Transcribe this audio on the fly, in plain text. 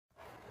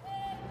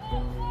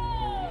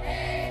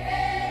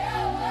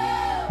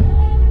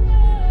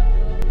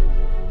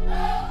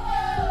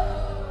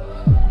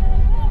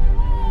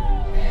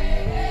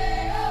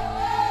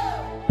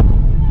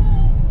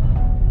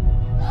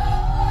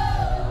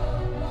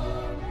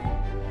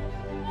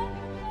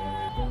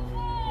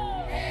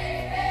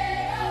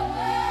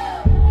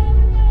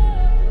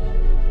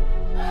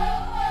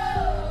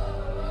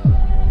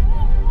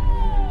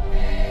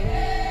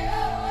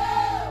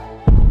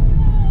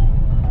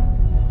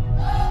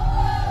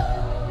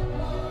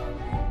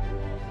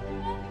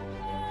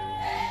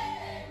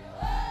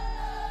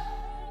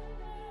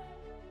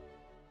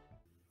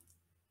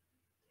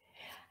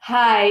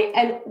Hi,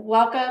 and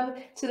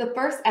welcome to the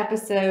first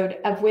episode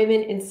of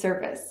Women in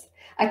Service,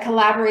 a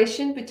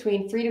collaboration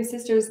between Freedom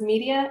Sisters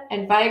Media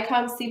and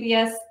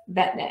ViacomCBS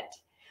VetNet.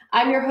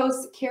 I'm your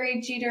host,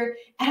 Carrie Jeter,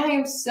 and I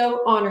am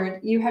so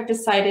honored you have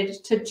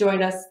decided to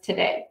join us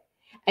today.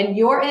 And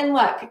you're in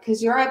luck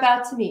because you're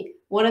about to meet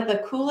one of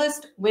the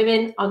coolest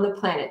women on the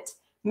planet,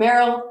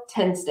 Merryl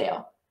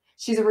Tengesdal.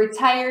 She's a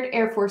retired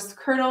Air Force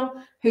colonel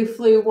who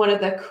flew one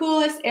of the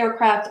coolest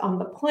aircraft on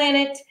the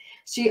planet.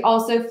 She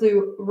also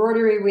flew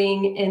rotary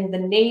wing in the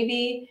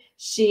Navy.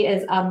 She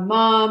is a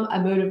mom, a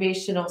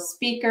motivational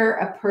speaker,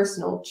 a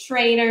personal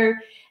trainer,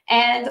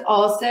 and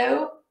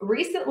also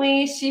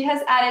recently she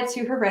has added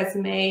to her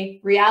resume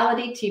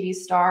reality TV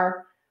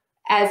star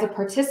as a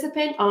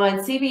participant on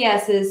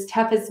CBS's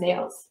Tough as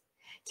Nails.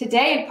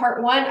 Today in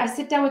part one, I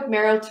sit down with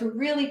Merryl to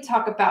really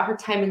talk about her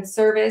time in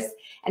service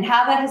and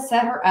how that has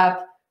set her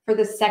up for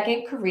the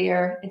second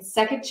career and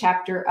second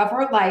chapter of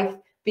her life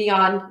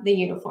beyond the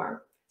uniform.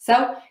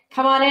 So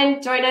come on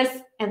in, join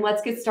us, and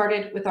let's get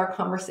started with our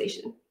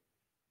conversation.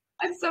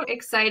 I'm so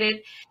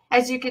excited,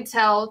 as you can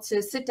tell,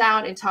 to sit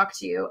down and talk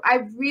to you.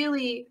 I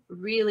really,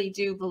 really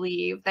do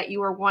believe that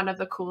you are one of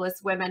the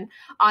coolest women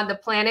on the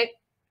planet.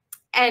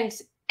 And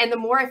the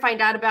more I find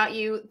out about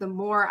you, the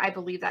more I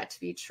believe that to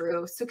be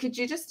true. So could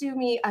you just do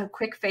me a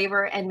quick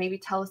favor and maybe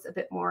tell us a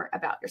bit more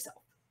about yourself?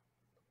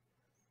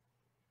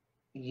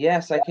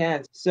 Yes, I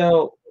can.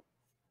 So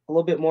a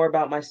little bit more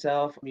about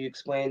myself. You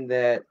explained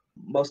that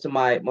most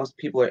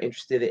people are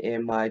interested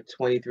in my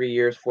 23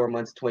 years, 4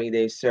 months, 20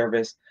 days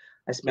service.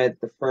 I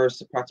spent the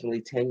first approximately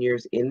 10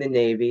 years in the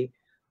Navy.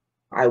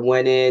 I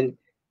went in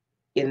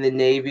the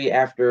Navy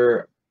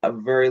after a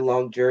very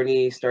long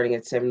journey. Starting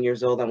at 7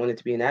 years old, I wanted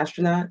to be an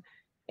astronaut,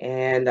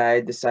 and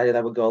I decided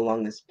I would go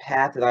along this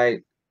path that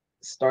I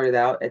started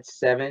out at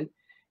 7,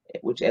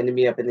 which ended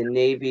me up in the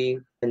Navy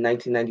in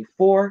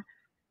 1994.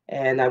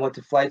 And I went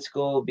to flight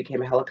school,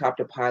 became a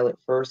helicopter pilot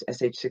first,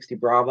 SH-60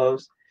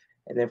 Bravos,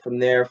 and then from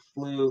there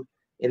flew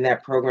in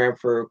that program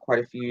for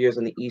quite a few years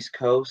on the East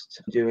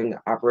Coast, doing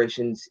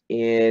operations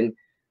in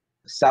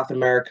South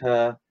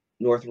America,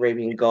 North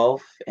Arabian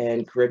Gulf,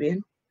 and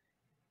Caribbean.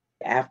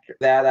 After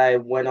that, I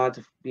went on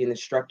to be an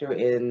instructor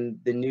in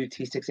the new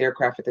T-6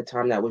 aircraft at the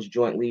time that was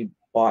jointly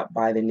bought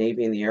by the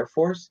Navy and the Air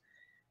Force.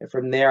 And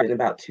from there, in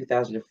about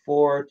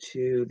 2004,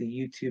 to the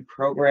U-2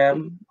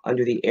 program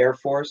under the Air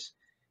Force,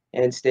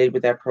 and stayed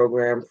with that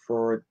program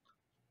for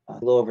a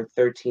little over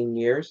 13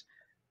 years.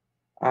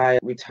 I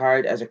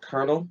retired as a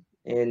colonel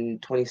in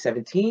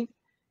 2017,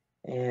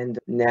 and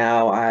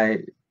now I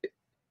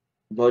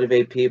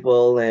motivate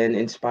people and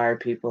inspire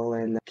people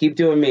and keep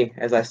doing me,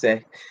 as I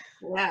say.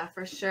 Yeah,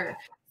 for sure.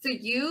 So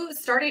you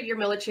started your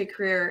military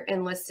career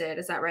enlisted,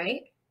 is that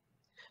right?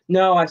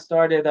 No, I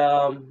started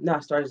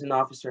as an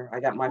officer. I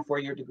got my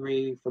 4-year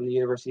degree from the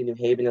University of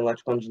New Haven in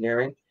electrical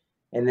engineering.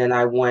 And then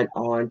I went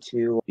on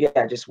to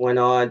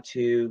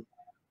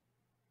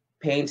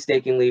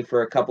painstakingly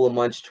for a couple of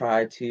months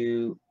try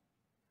to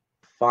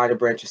find a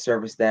branch of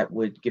service that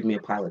would give me a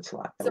pilot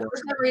slot. So for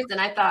some reason,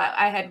 I thought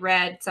I had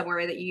read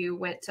somewhere that you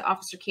went to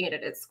officer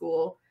candidate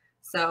school.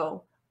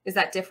 So is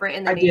that different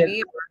in the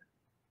Navy?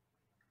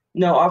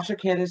 No, officer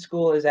candidate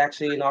school is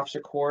actually an officer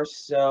course.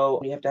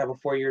 So you have to have a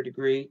 4-year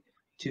degree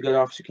to go to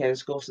officer candidate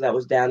school. So that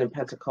was down in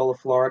Pensacola,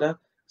 Florida.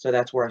 So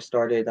that's where I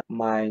started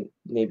my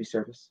Navy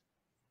service.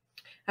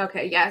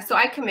 Okay, yeah. So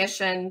I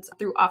commissioned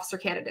through officer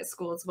candidate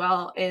school as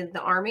well in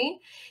the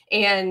Army.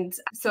 And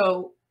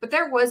so, but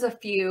there was a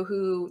few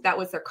who that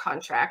was their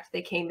contract.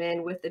 They came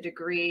in with the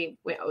degree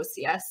with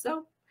OCS.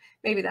 So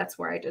maybe that's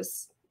where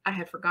I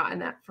had forgotten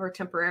that for a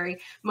temporary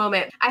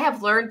moment. I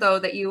have learned, though,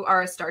 that you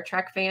are a Star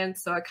Trek fan,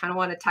 so I kind of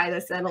want to tie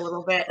this in a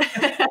little bit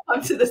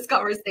onto this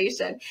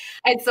conversation.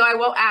 And so I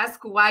won't ask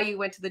why you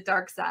went to the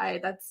dark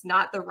side. That's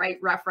not the right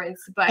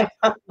reference, but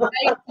why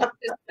you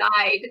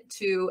decide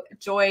to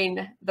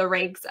join the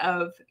ranks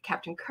of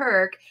Captain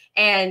Kirk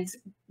and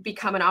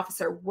become an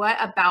officer. What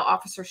about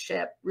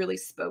officership really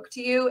spoke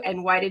to you,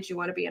 and why did you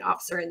want to be an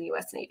officer in the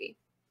U.S. Navy?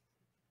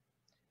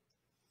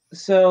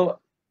 So,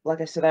 like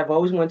I said, I've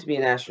always wanted to be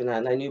an astronaut,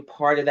 and I knew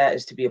part of that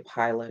is to be a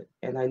pilot.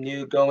 And I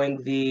knew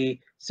going the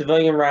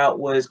civilian route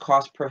was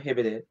cost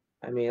prohibitive.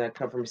 I mean, I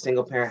come from a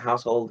single parent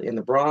household in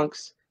the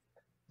Bronx.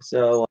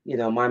 So,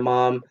 my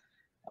mom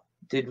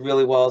did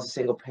really well as a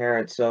single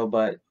parent. So,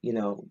 but,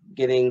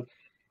 getting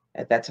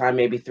at that time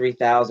maybe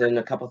 $3,000,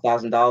 a couple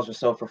 $1,000s or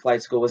so for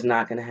flight school was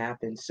not going to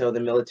happen. So the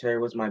military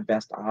was my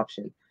best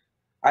option.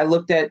 I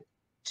looked at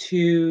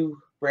 2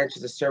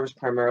 branches of service,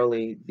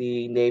 primarily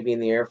the Navy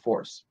and the Air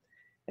Force.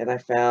 And I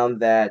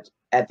found that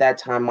at that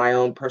time, my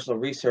own personal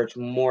research,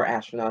 more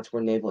astronauts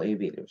were naval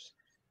aviators.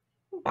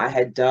 I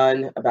had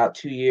done about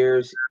 2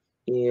 years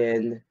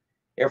in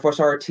Air Force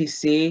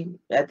ROTC.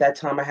 At that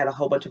time, I had a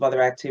whole bunch of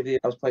other activities.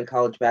 I was playing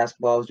college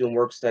basketball, I was doing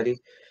work study,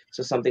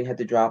 so something had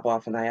to drop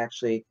off, and I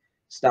actually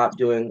stopped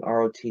doing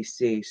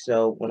ROTC.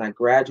 So when I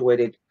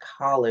graduated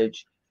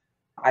college,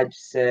 I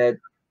said,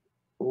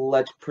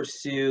 let's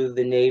pursue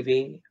the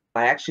Navy.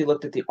 I actually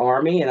looked at the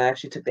Army, and I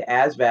actually took the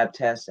ASVAB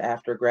test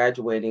after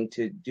graduating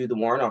to do the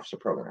warrant officer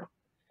program.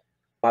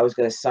 I was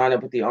going to sign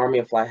up with the Army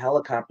and fly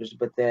helicopters,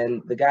 but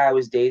then the guy I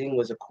was dating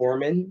was a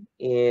corpsman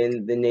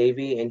in the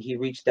Navy, and he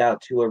reached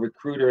out to a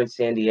recruiter in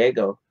San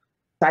Diego.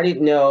 I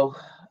didn't know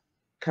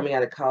coming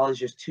out of college,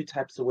 there's two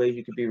types of ways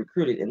you could be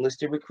recruited.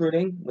 Enlisted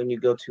recruiting, when you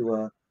go to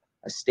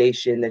a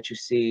station that you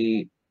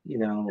see, you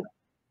know,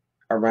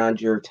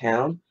 around your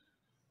town,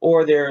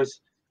 or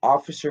there's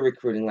officer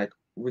recruiting, like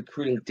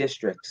recruiting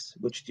districts,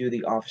 which do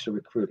the officer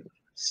recruiting.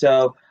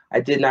 So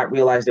I did not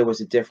realize there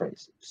was a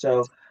difference.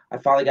 So I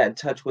finally got in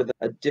touch with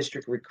a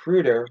district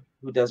recruiter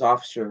who does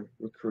officer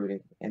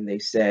recruiting. And they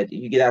said,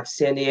 you get out to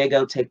San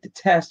Diego, take the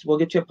test, we'll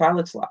get you a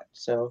pilot slot.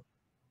 So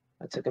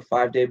I took a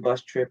 5-day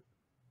bus trip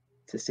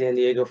to San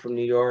Diego from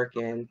New York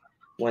and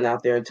went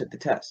out there and took the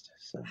test.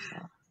 So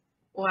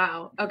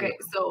wow. Okay.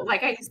 So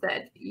like I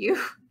said, you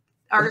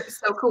are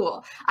so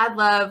cool. I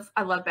love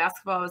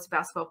basketball. I was a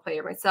basketball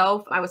player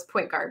myself. I was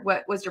point guard.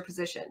 What was your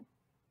position?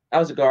 I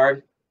was a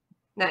guard.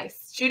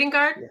 Nice. Shooting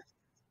guard? Yeah.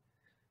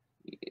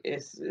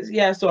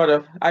 Yeah, sort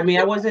of. I mean,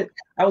 I was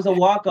a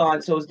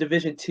walk-on, so it was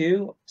Division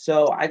II.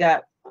 So I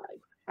got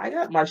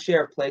my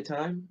share of play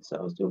time. So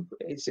I was doing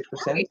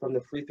 86% from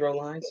the free throw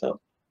line. So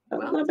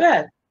not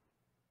bad.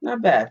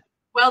 Not bad.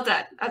 Well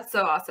done. That's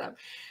so awesome.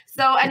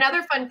 So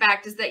another fun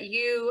fact is that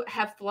you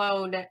have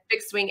flown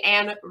fixed wing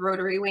and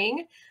rotary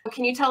wing.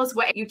 Can you tell us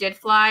what you did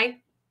fly?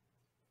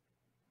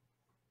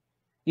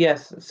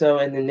 Yes. So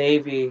in the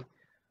Navy,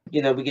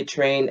 you know, we get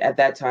trained at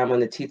that time on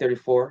the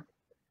T-34.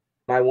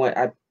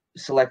 I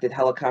selected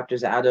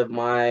helicopters out of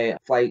my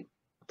flight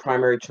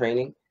primary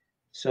training.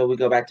 So we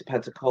go back to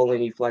Pensacola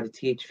and you fly the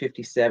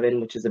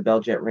TH-57, which is a Bell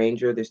Jet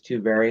Ranger. There's two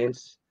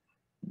variants,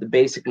 the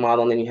basic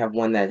model, and then you have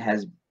one that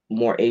has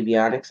more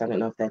avionics. I don't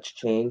know if that's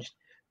changed.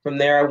 From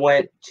there, I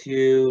went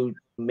to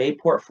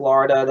Mayport,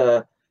 Florida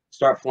to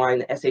start flying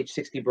the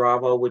SH-60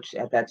 Bravo, which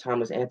at that time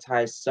was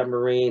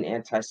anti-submarine,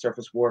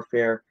 anti-surface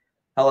warfare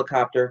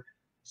helicopter.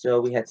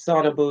 So we had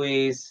sonar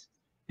buoys,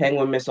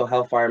 Penguin missile,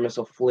 Hellfire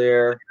missile,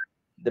 flare.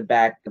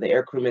 The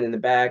air crewman in the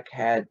back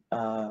had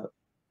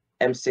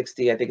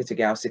M60. I think it's a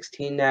GAU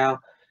 16 now.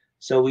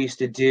 So we used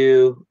to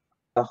do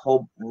a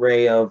whole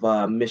array of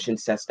mission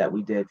sets that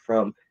we did,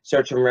 from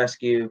search and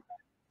rescue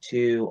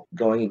to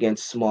going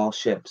against small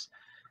ships.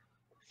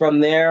 From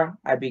there,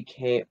 I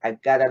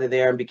got out of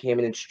there and became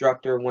an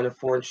instructor, one of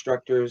 4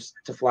 instructors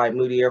to fly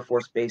Moody Air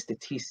Force Base, the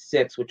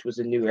T-6, which was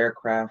a new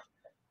aircraft.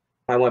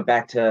 I went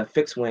back to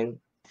fixed wing,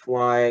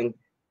 flying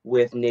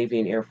with Navy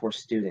and Air Force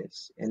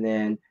students. And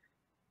then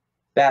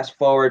fast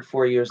forward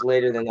 4 years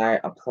later, then I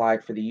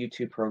applied for the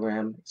U-2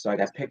 program. So I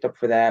got picked up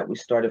for that. We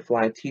started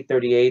flying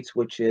T-38s,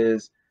 which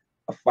is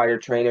a fighter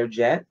trainer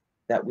jet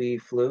that we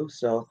flew.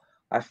 So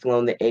I've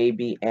flown the A,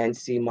 B, and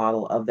C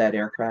model of that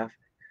aircraft,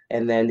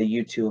 and then the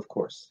U-2, of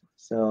course.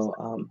 So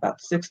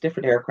about 6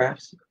 different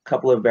aircrafts, a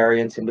couple of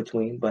variants in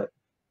between, but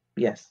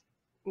yes.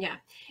 Yeah.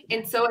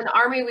 And so in the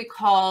Army, we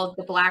call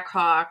the Black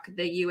Hawk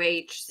the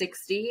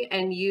UH-60,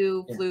 and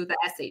you flew the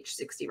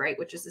SH-60, right,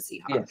 which is the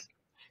Seahawk.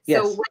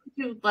 Yes. So what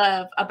do you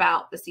love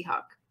about the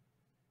Seahawk?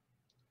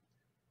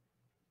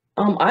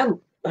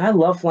 I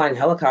love flying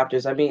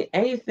helicopters. I mean,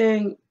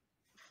 anything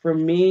for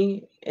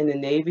me in the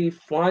Navy,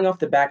 flying off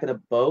the back of the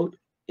boat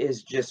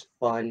is just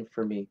fun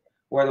for me.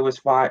 Whether it was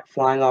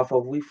flying off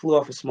of, we flew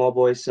off of small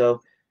boys,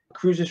 so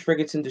cruisers,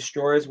 frigates, and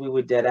destroyers, we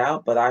would dead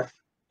out. But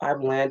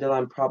I've landed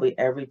on probably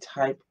every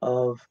type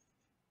of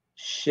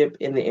ship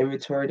in the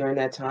inventory during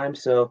that time.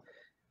 So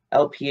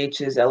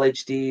LPHs,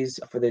 LHDs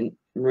for the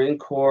Marine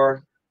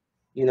Corps,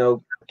 you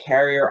know,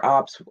 carrier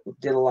ops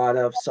did a lot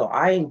of. So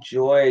I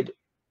enjoyed,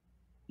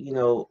 you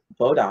know,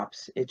 boat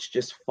ops. It's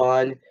just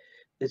fun.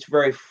 It's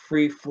very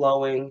free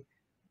flowing.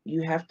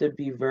 You have to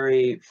be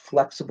very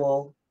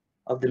flexible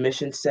of the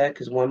mission set,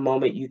 because one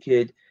moment you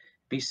could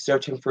be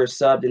searching for a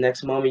sub, the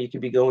next moment you could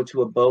be going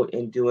to a boat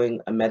and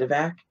doing a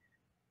medevac.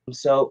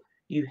 So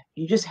you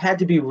just had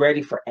to be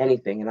ready for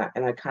anything,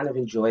 and I kind of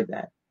enjoyed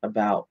that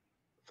about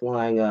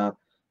flying the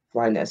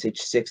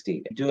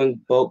SH-60,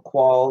 doing boat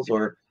quals,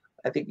 or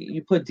I think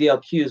you put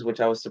DLQs, which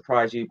I was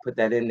surprised you put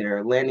that in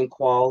there. Landing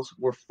quals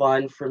were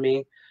fun for me,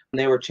 and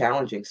they were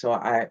challenging, so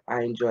I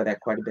enjoy that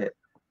quite a bit.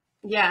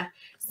 Yeah.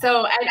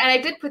 So, and I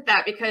did put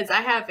that because I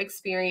have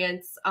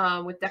experience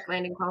with deck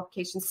landing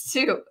qualifications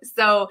too.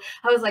 So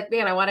I was like,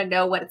 man, I want to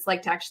know what it's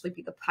like to actually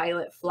be the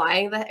pilot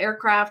flying the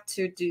aircraft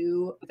to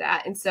do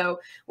that. And so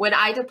when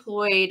I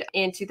deployed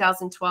in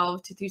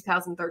 2012 to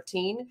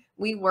 2013,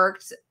 we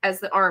worked as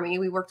the Army,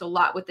 we worked a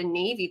lot with the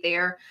Navy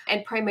there.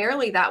 And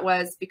primarily that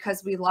was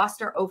because we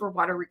lost our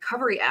overwater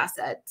recovery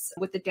assets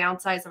with the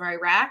downsize of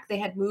Iraq. They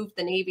had moved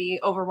the Navy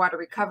overwater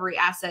recovery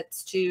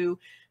assets to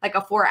like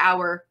a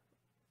 4-hour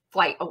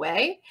flight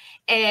away.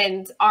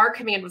 And our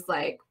command was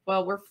like,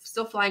 well, we're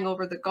still flying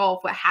over the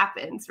Gulf. What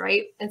happens,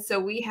 right? And so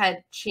we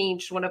had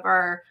changed one of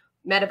our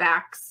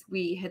medevacs.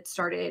 We had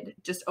started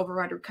just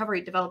override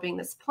recovery, developing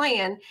this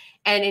plan.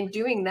 And in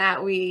doing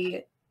that,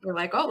 we were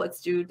like, oh,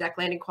 let's do deck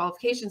landing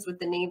qualifications with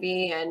the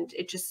Navy. And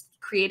it just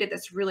created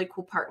this really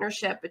cool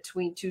partnership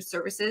between two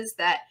services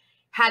that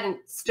hadn't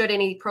stood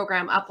any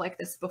program up like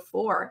this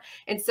before.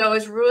 And so it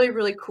was really,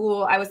 really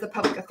cool. I was the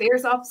public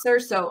affairs officer.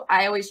 So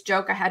I always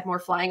joke I had more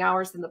flying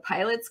hours than the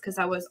pilots because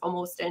I was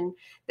almost in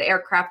the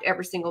aircraft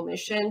every single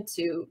mission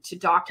to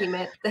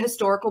document the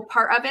historical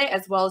part of it,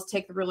 as well as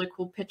take the really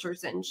cool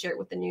pictures and share it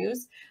with the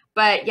news.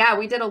 But yeah,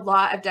 we did a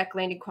lot of deck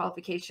landing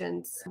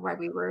qualifications while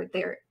we were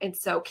there. And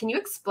so can you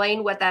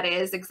explain what that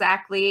is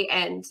exactly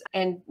and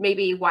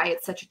maybe why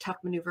it's such a tough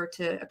maneuver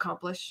to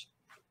accomplish?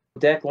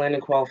 Deck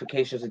landing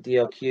qualifications or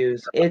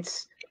DLQs.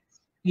 It's,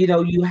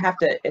 you have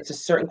to, it's a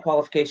certain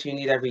qualification you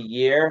need every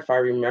year. If I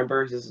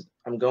remember,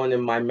 I'm going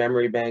in my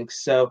memory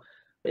banks. So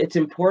it's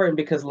important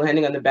because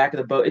landing on the back of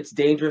the boat, it's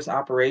dangerous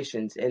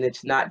operations. And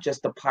it's not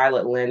just the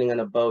pilot landing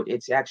on a boat.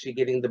 It's actually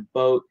getting the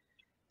boat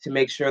to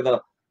make sure the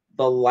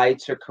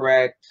lights are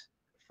correct.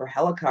 For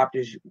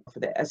helicopters, for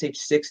the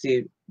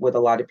SH-60, what a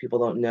lot of people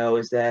don't know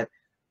is that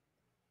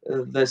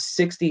the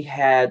 60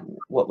 had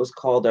what was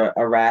called a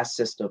RAS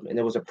system, and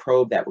there was a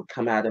probe that would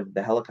come out of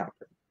the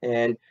helicopter.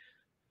 And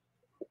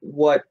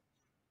what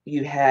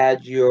you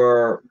had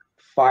your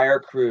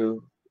fire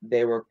crew,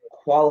 they were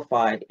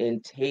qualified in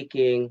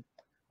taking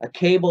a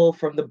cable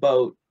from the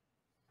boat,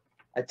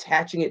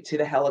 attaching it to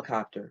the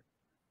helicopter,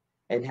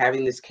 and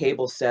having this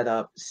cable set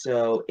up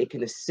so it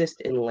can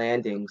assist in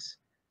landings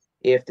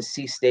if the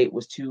sea state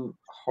was too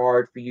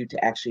hard for you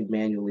to actually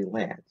manually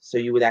land. So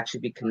you would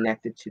actually be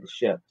connected to the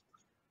ship.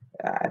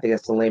 I think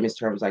that's the lamest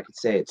terms I could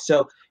say it.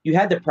 So you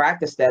had to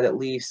practice that at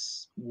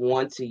least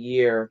once a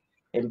year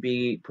and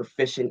be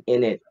proficient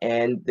in it.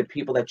 And the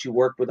people that you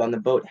worked with on the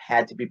boat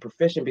had to be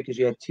proficient because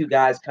you had two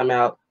guys come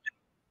out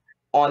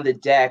on the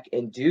deck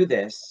and do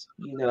this.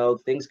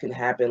 Things can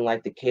happen,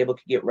 like the cable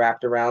could get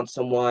wrapped around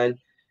someone,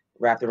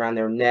 wrapped around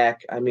their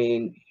neck. I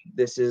mean,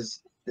 this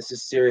is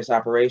serious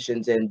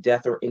operations, and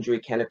death or injury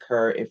can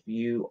occur if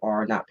you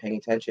are not paying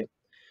attention.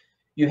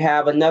 You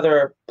have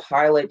another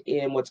pilot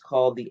in what's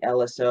called the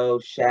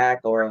LSO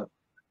shack, or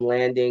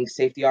landing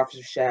safety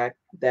officer shack,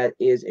 that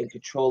is in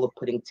control of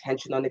putting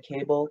tension on the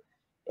cable.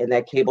 And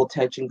that cable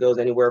tension goes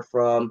anywhere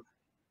from,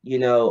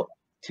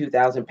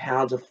 2,000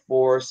 pounds of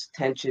force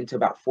tension to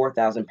about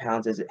 4,000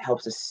 pounds as it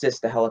helps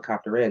assist the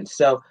helicopter in.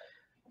 So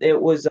it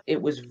was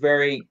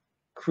very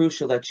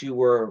crucial that you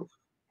were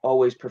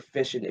always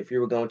proficient if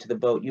you were going to the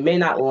boat. You may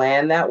not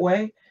land that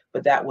way,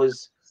 but that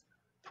was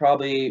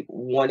probably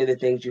one of the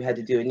things you had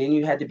to do. And then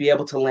you had to be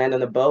able to land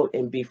on a boat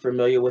and be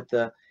familiar with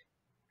the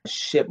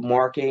ship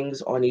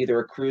markings on either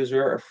a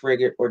cruiser, a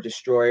frigate, or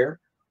destroyer,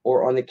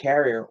 or on the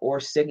carrier, or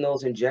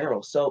signals in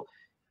general. So,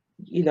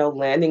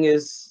 landing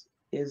is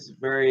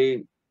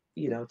very,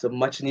 it's a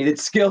much needed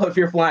skill if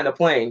you're flying a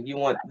plane. You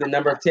want the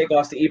number of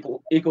takeoffs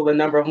to equal the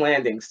number of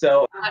landings.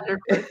 So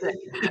 100%.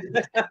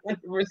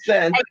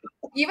 100%.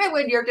 Even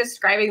when you're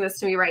describing this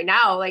to me right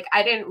now, like,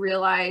 I didn't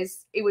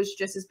realize it was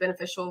just as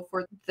beneficial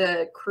for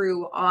the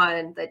crew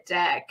on the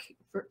deck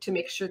to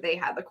make sure they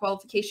had the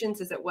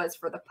qualifications as it was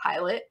for the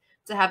pilot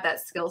to have that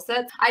skill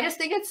set. I just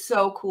think it's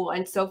so cool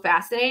and so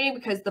fascinating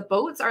because the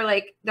boats are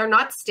like, they're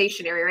not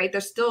stationary, right?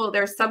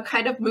 There's some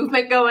kind of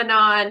movement going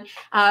on,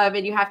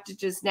 and you have to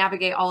just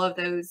navigate all of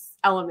those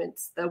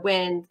elements, the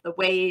wind, the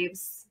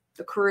waves,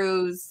 the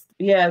crews.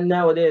 Yeah,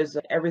 no, it is.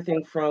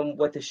 Everything from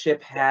what the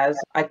ship has.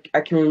 I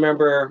can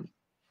remember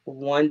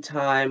one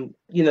time,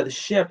 the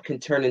ship can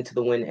turn into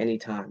the wind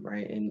anytime,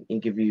 right? And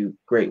give you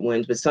great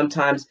winds. But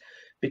sometimes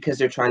because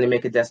they're trying to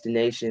make a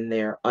destination,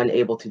 they're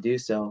unable to do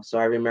so. So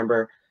I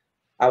remember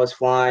I was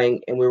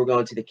flying and we were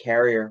going to the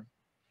carrier,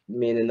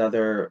 me and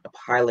another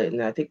pilot,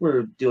 and I think we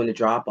were doing a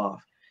drop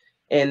off.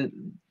 And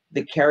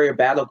the carrier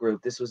battle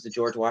group, this was the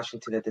George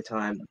Washington at the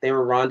time, they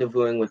were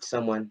rendezvousing with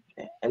someone,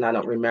 and I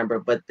don't remember,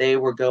 but they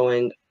were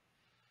going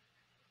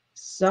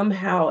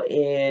somehow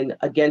in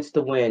against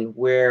the wind,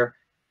 where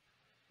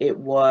it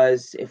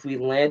was, if we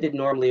landed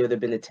normally, it would have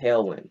been a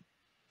tailwind.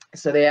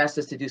 So they asked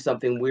us to do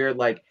something weird,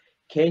 like,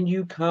 can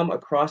you come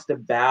across the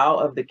bow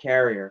of the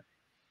carrier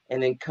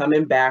and then come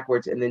in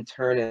backwards and then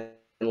turn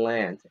and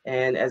land?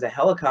 And as a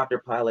helicopter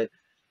pilot,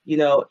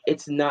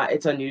 it's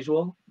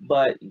unusual,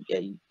 but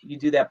you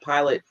do that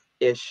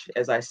pilot-ish,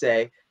 as I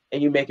say,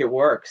 and you make it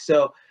work.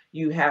 So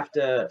you have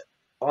to,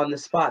 on the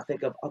spot,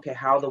 think of, okay,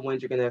 how the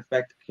winds are going to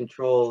affect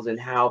controls and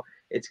how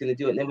it's going to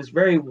do it. And it was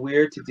very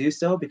weird to do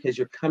so because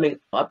you're coming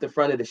up the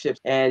front of the ship,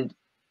 and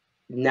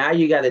now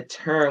you got to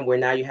turn where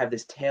now you have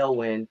this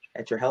tailwind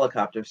at your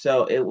helicopter.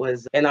 So it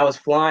was, and I was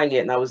flying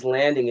it and I was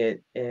landing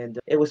it, and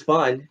it was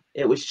fun.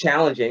 It was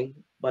challenging,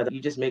 but you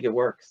just make it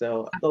work.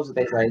 So those are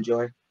things I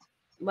enjoy.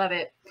 Love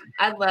it.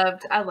 I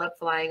loved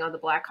flying on the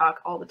Black Hawk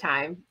all the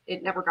time.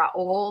 It never got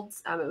old.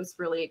 It was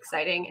really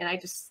exciting.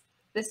 And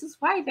this is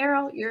why,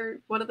 Merryl, you're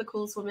one of the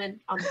coolest women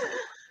on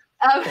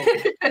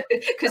the planet.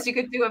 Because you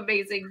could do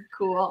amazing,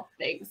 cool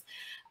things.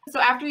 So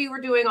after you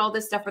were doing all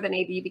this stuff for the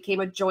Navy, you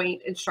became a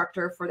joint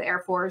instructor for the Air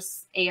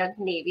Force and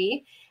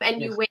Navy,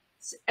 and you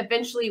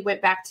eventually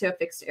went back to a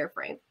fixed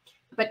airframe.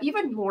 But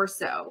even more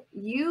so,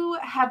 you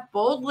have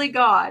boldly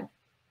gone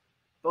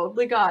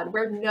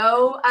where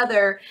no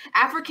other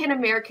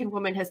African-American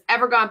woman has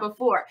ever gone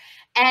before.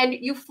 And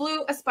you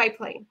flew a spy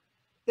plane,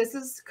 This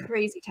is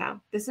crazy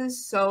town. This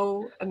is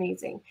so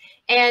amazing.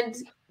 And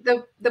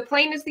the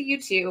plane is the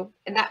U-2,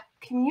 and that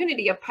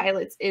community of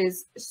pilots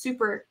is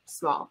super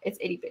small. It's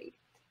itty bitty.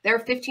 There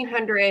are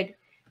 1,500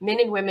 men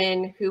and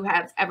women who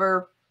have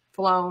ever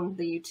flown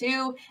the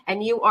U-2,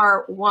 and you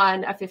are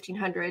one of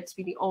 1,500 to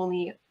be the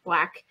only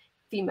Black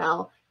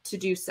female to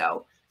do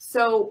so.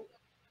 So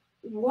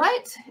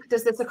what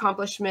does this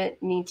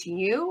accomplishment mean to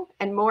you?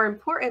 And more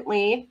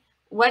importantly,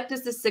 what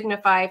does this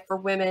signify for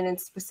women and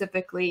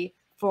specifically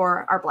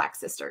for our Black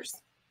sisters?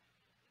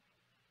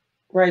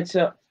 Right.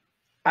 So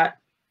I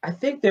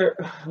think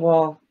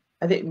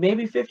I think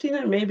maybe 15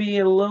 or maybe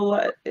a little,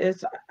 I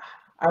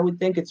would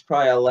think it's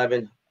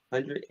probably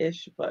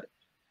 1,100-ish, but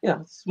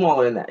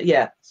smaller than that.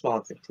 Yeah,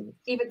 smaller than 15.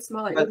 Even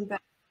smaller, But, even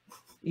better.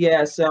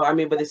 yeah, so I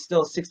mean, but it's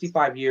still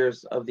 65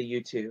 years of the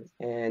U-2,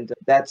 and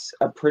that's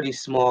a pretty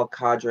small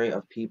cadre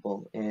of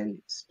people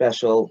and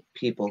special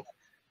people.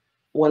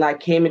 When I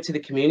came into the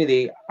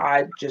community,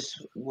 I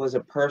just was a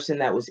person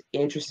that was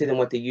interested in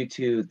what the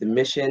U-2, the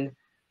mission.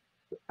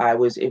 I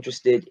was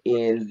interested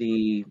in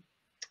the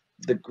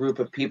group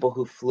of people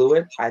who flew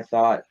it. I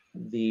thought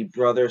the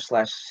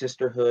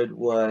brother/sisterhood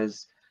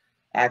was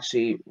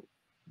actually,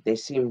 they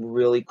seemed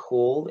really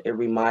cool. It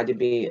reminded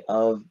me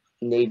of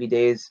Navy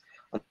days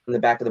on the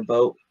back of the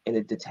boat in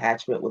a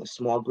detachment with a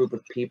small group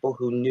of people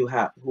who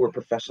were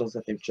professionals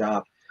at their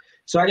job.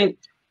 So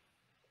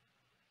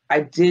I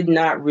did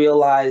not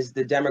realize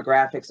the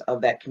demographics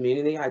of that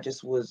community. I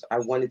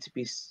wanted to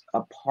be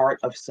a part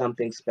of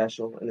something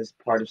special and as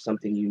part of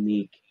something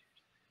unique.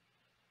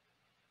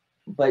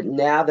 But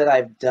now that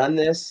I've done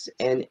this,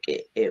 and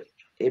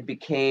it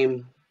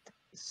became,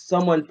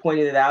 someone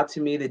pointed it out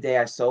to me the day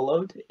I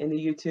soloed in the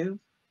U-2.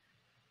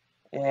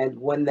 And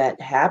when that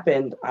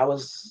happened, I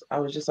was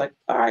just like,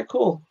 all right,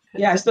 cool.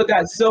 Yeah, I still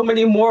got so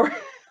many more.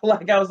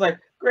 Like, I was like,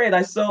 great,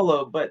 I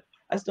soloed, but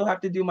I still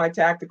have to do my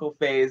tactical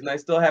phase, and I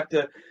still have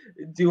to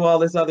do all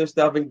this other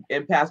stuff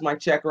and pass my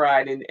check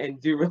ride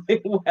and do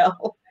really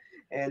well,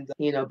 and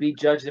be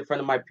judged in front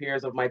of my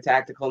peers of my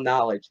tactical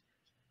knowledge.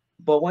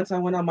 But once I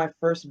went on my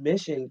first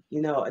mission,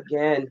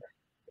 again,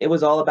 it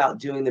was all about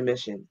doing the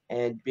mission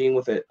and being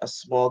with a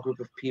small group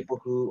of people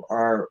who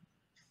are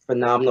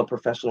phenomenal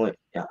professional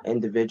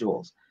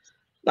individuals.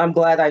 I'm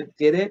glad I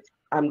did it.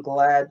 I'm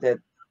glad that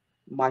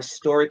my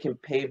story can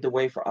pave the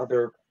way for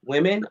other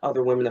women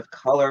of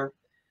color,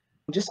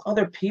 just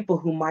other people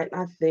who might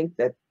not think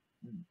that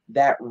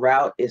that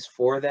route is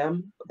for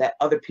them, that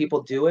other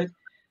people do it.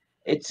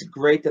 It's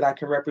great that I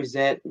can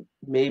represent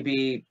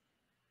maybe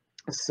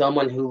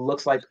someone who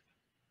looks like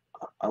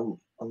a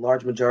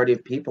large majority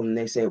of people, and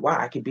they say, wow,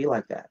 I could be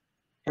like that.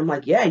 I'm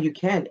like, yeah, you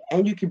can,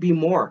 and you could be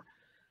more.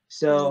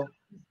 So,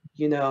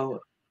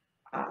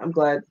 I'm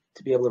glad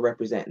to be able to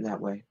represent in that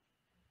way.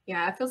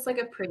 Yeah, it feels like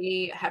a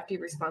pretty hefty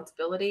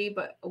responsibility.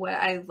 But what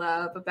I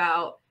love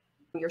about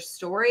your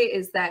story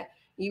is that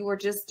you were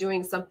just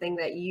doing something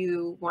that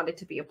you wanted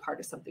to be a part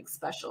of something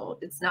special.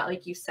 It's not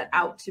like you set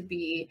out to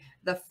be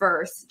the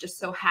first, it just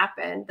so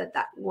happened that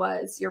that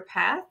was your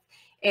path.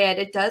 And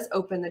it does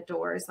open the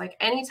doors. Like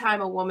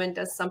anytime a woman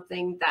does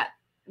something that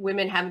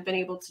women haven't been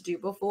able to do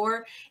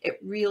before, it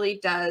really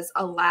does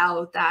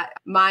allow that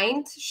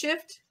mind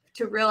shift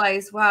to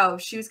realize, wow,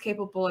 she was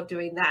capable of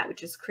doing that,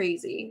 which is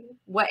crazy.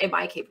 What am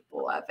I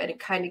capable of? And it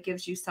kind of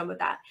gives you some of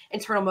that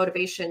internal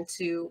motivation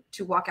to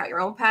walk out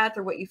your own path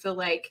or what you feel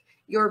like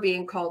you're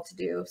being called to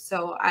do.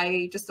 So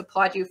I just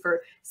applaud you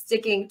for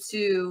sticking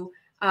to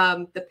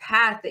the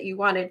path that you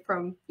wanted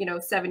from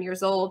 7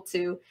 years old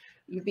to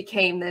you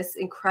became this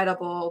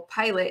incredible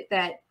pilot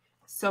that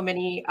so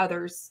many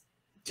others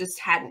just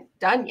hadn't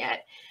done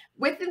yet.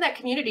 Within that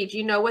community, do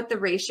you know what the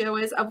ratio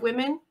is of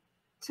women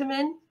to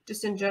men,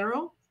 just in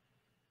general?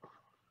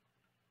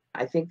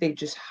 I think they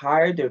just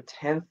hired their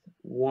 10th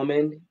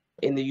woman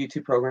in the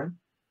U-2 program.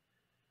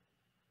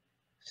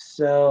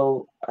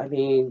 So, I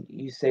mean,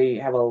 you say you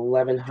have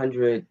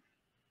 1,100,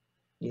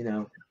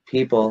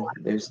 people.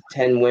 There's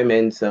 10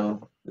 women,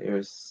 so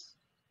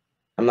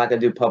I'm not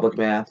gonna do public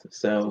math.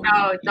 So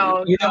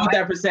No, you know what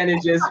that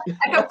percentage is.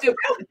 I don't do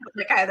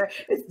public either.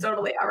 It's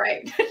totally all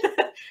right.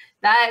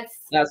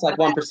 That's like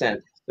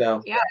 1%.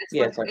 So yeah,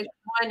 it's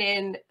one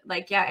in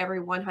every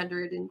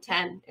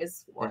 110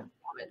 is one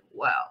woman.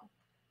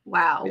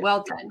 Wow. Yeah.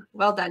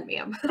 Well done,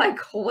 ma'am. Like,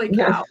 holy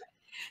cow.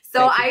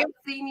 So I have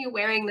seen you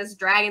wearing this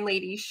Dragon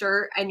Lady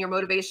shirt and your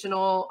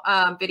motivational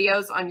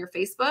videos on your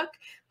Facebook,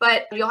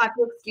 but you'll have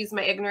to excuse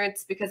my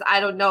ignorance because I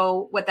don't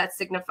know what that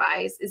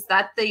signifies. Is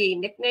that the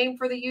nickname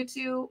for the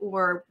U-2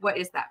 or what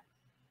is that?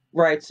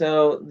 Right.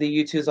 So the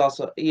U-2 is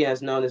also,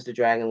 is known as the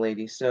Dragon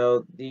Lady.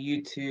 So the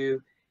U-2,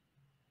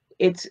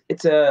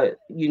 it's a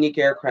unique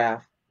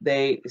aircraft.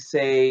 They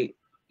say,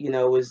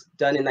 it was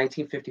done in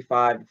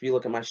 1955. If you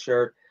look at my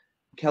shirt,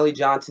 Kelly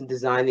Johnson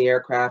designed the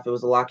aircraft. It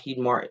was a Lockheed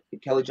Martin.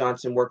 Kelly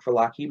Johnson worked for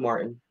Lockheed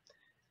Martin,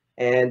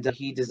 and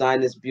he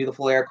designed this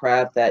beautiful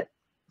aircraft that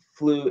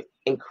flew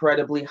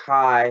incredibly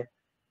high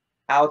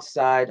not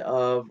outside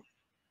of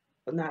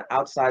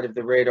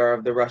the radar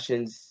of the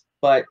Russians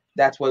but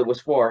that's what it was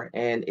for.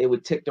 And it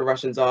would tick the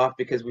Russians off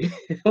because we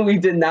we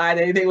denied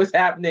anything was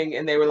happening,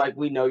 and they were like,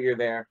 "We know you're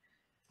there."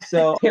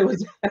 So it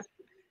was,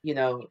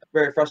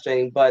 very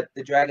frustrating. But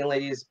the Dragon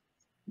ladies,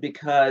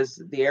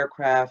 because the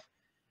aircraft,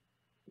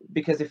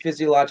 because the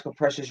physiological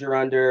pressures you're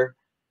under,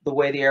 the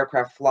way the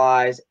aircraft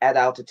flies at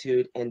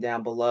altitude and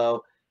down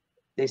below,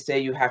 they say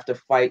you have to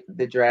fight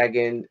the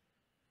Dragon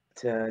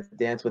to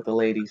dance with the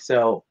lady.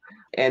 So,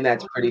 and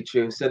that's pretty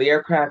true. So the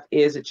aircraft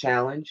is a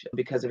challenge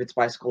because of its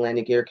bicycle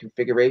landing gear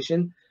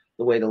configuration.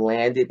 The way to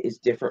land it is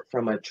different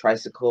from a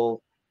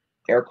tricycle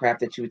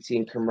aircraft that you would see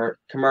in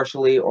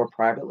commercially or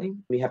privately.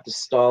 You have to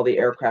stall the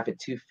aircraft at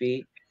 2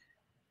 feet.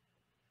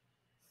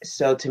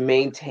 So to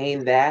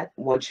maintain that,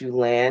 once you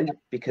land,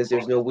 because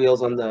there's no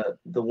wheels on the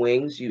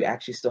wings, you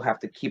actually still have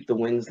to keep the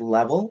wings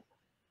level.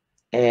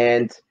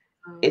 And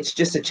it's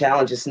just a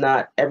challenge. It's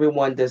not,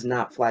 everyone does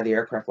not fly the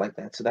aircraft like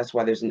that. So that's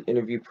why there's an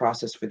interview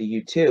process for the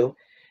U-2,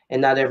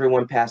 and not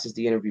everyone passes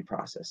the interview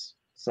process.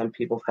 Some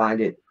people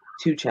find it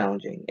too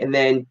challenging. And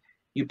then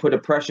you put a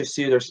pressure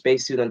suit or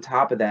spacesuit on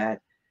top of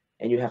that,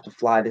 and you have to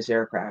fly this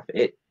aircraft.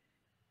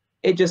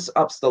 It just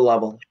ups the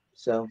level.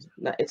 So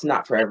it's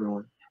not for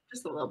everyone.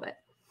 Just a little bit.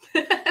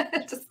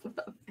 Just a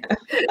little bit.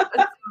 That's so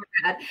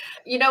bad.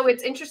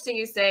 It's interesting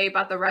you say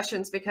about the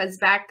Russians, because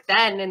back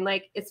then, and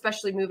like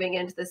especially moving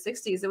into the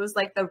 60s, it was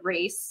like the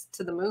race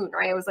to the moon,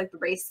 right? It was like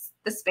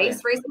the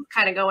space race was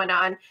kind of going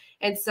on.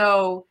 And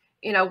so,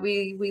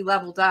 we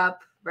leveled up,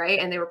 right?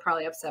 And they were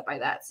probably upset by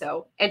that.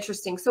 So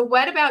interesting. So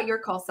what about your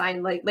call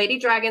sign? Like Lady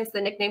Dragon's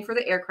the nickname for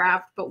the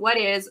aircraft, but what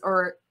is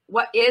or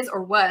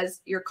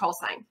was your call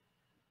sign?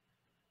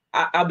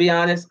 I'll be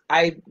honest,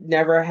 I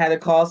never had a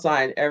call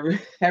sign.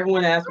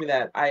 Everyone asked me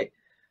that.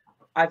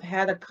 I've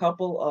had a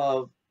couple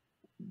of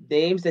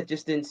names that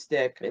just didn't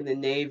stick. In the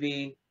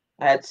Navy,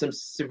 I had some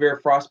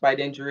severe frostbite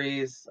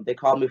injuries. They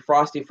called me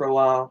Frosty for a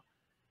while.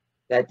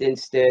 That didn't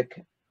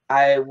stick.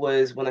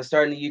 When I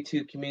started in the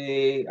U2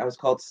 community, I was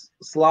called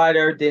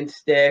Slider, didn't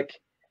stick.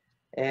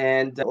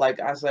 And I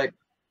was like,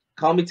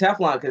 call me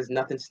Teflon because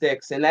nothing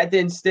sticks. And that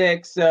didn't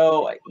stick.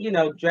 So,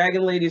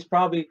 Dragon Lady is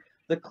probably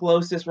the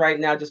closest right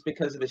now just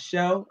because of the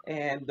show.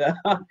 And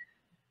that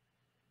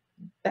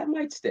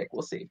might stick.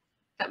 We'll see.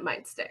 That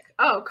might stick.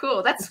 Oh,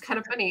 cool. That's kind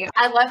of funny.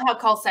 I love how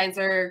call signs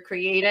are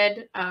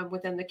created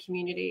within the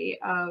community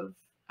of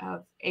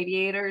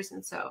aviators.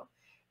 And so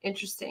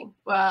interesting.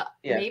 Well,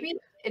 yeah. Maybe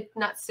it's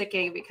not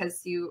sticking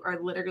because you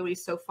are literally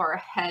so far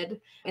ahead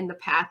in the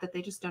path that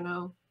they just don't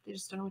know. They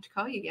just don't know what to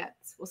call you yet.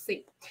 So we'll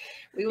see.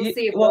 We will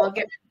see.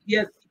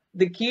 Yeah.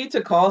 The key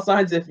to call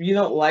signs, if you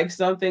don't like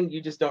something,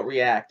 you just don't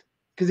react.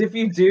 Because if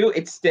you do,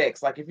 it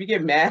sticks. Like if you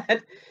get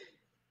mad,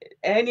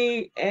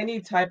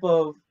 any type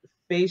of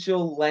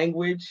facial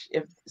language,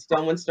 if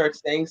someone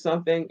starts saying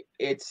something,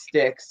 it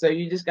sticks. So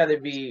you just got to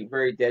be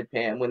very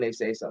deadpan when they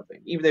say something.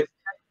 Even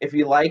if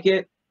you like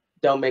it,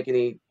 don't make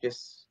any,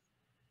 just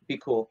be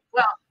cool.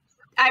 Well,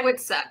 I would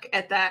suck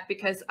at that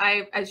because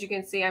as you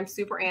can see, I'm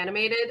super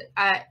animated.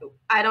 I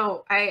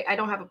don't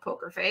have a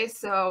poker face,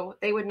 so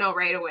they would know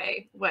right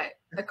away what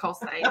the call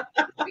sign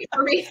would be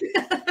for me.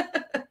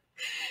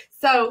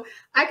 So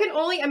I can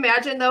only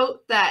imagine, though,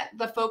 that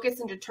the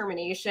focus and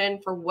determination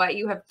for what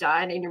you have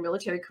done in your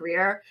military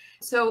career.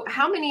 So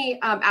how many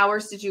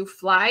hours did you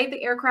fly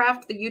the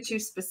aircraft, the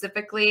U-2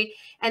 specifically?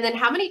 And then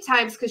how many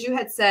times, because you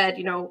had said,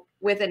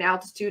 with an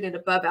altitude and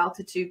above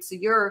altitude. So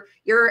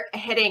you're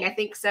hitting, I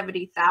think,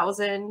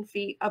 70,000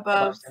 feet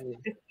above,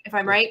 if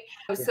I'm right.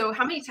 Yeah. So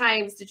how many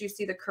times did you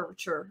see the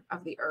curvature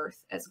of the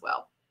Earth as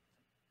well?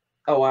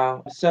 Oh,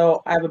 wow.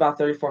 So I have about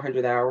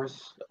 3,400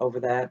 hours over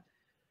that.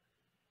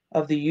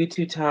 Of the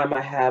U-2 time,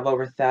 I have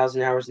over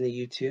 1,000 hours in the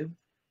U-2.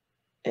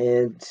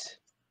 And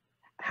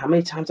how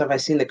many times have I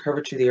seen the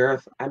curvature of the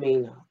Earth? I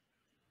mean,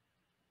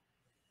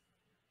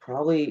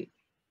 probably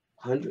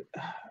 100.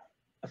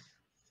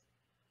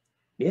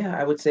 Yeah,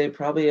 I would say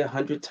probably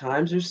 100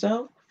 times or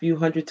so, a few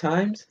hundred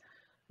times.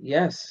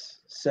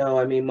 Yes. So,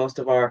 I mean,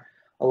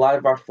 a lot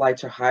of our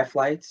flights are high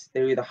flights.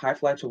 They're either high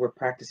flights or we're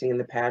practicing in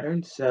the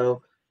pattern.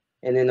 So,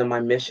 and then on my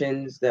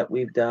missions that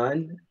we've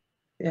done,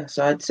 yeah,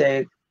 so I'd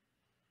say,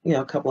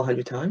 a couple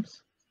 100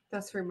 times.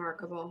 That's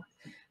remarkable.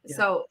 Yeah.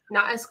 So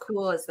not as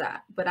cool as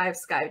that, but I've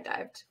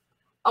skydived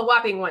a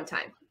whopping one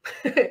time.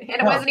 And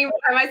it wasn't even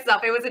by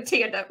myself. It was a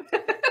tandem.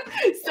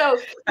 So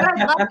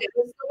I loved it. It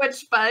was so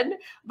much fun.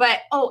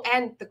 But,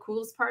 and the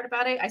coolest part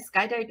about it, I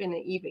skydived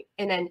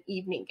in an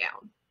evening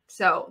gown.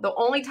 So the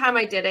only time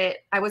I did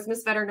it, I was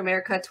Miss Veteran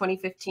America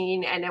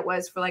 2015, and it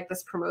was for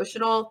this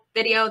promotional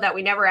video that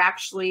we never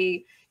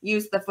actually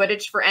used the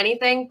footage for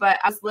anything, but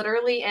I was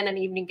literally in an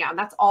evening gown.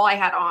 That's all I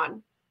had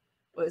on.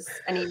 Was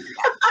an evening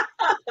gown.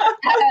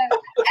 It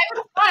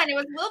was fun. It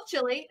was a little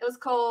chilly. It was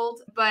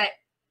cold, but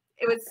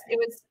it was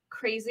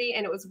crazy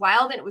and it was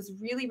wild and it was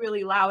really,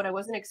 really loud. I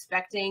wasn't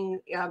expecting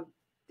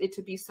it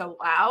to be so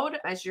loud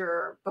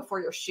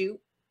before your shoot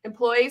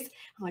employees.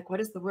 I'm like, what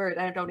is the word?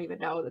 I don't even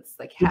know. That's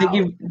like how.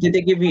 Did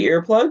they give you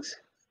earplugs?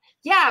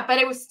 Yeah, but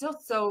it was still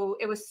so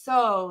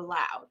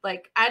loud.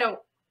 Like I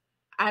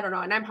I don't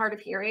know. And I'm hard of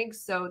hearing.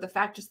 So the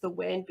fact just the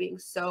wind being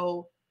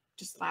so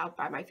just loud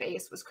by my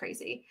face was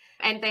crazy.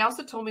 And they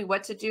also told me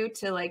what to do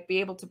to like be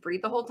able to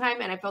breathe the whole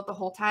time. And I felt the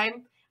whole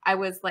time I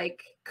was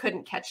like,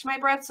 couldn't catch my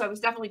breath. So I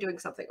was definitely doing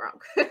something wrong.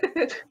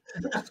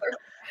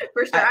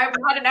 For sure. I'm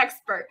not an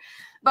expert.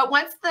 But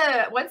once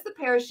the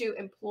parachute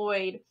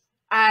employed,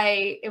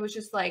 it was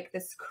just like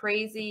this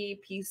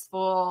crazy,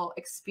 peaceful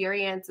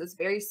experience. It was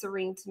very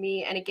serene to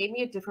me. And it gave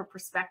me a different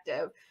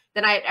perspective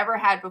than I had ever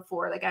had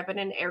before. Like I've been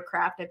in an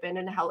aircraft, I've been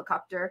in a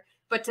helicopter,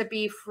 but to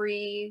be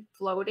free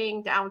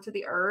floating down to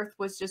the earth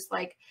was just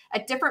like a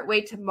different way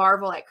to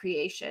marvel at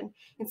creation.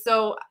 And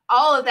so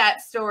all of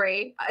that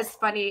story, as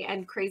funny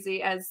and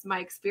crazy as my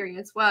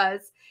experience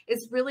was,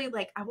 is really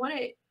like, I want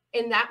to,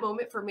 in that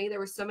moment for me, there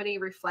were so many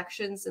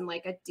reflections and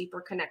like a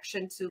deeper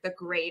connection to the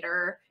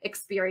greater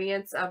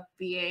experience of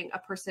being a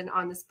person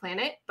on this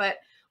planet. But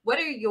what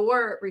are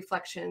your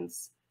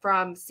reflections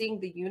from seeing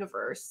the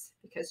universe,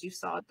 because you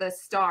saw the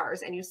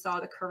stars and you saw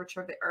the curvature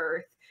of the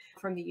earth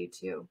from the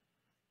U-2?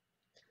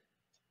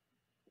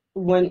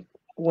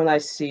 When I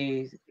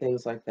see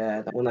things like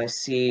that, when I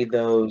see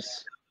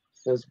those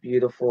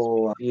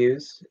beautiful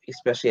views,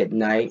 especially at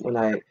night, when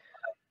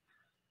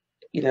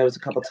there's a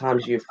couple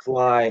times you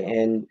fly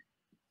and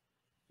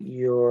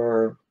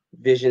your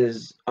vision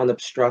is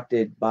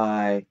unobstructed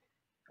by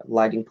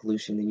lighting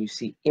pollution and you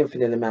see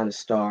infinite amount of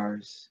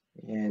stars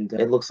and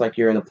it looks like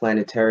you're in a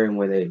planetarium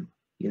where they,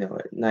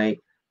 at night,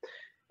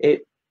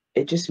 it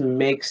just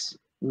makes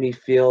me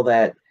feel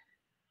that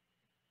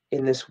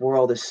in this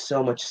world is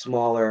so much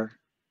smaller.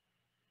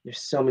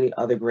 There's so many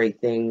other great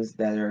things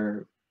that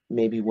are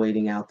maybe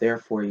waiting out there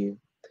for you.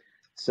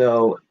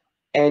 So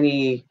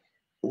any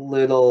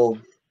little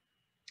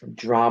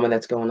drama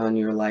that's going on in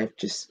your life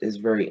just is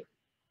very,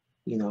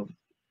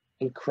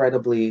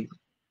 incredibly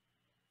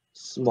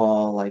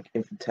small, like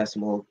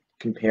infinitesimal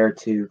compared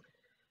to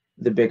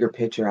the bigger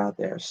picture out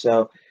there.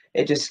 So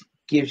it just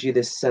gives you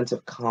this sense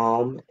of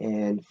calm.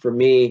 And for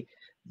me,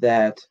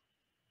 that,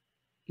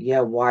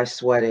 yeah, why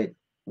sweat it?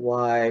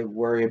 Why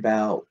worry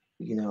about,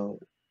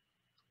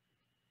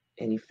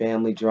 any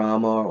family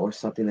drama or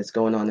something that's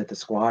going on at the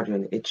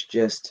squadron? It's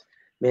just,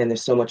 man,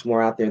 there's so much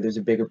more out there. There's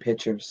a bigger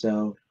picture.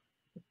 So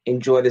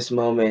enjoy this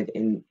moment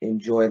and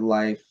enjoy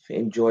life,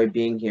 enjoy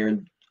being here,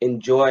 and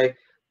enjoy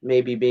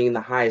maybe being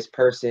the highest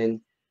person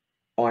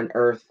on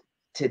Earth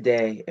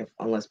today,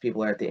 unless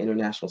people are at the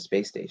International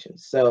Space Station.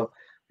 So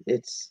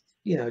it's,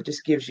 it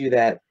just gives you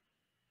that,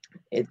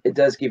 it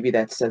does give you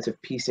that sense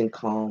of peace and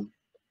calm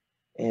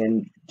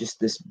and just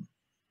this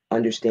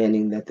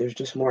understanding that there's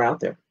just more out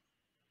there.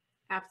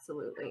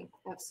 Absolutely.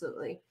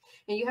 Absolutely.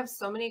 And you have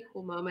so many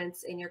cool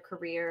moments in your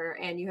career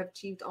and you have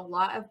achieved a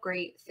lot of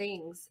great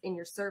things in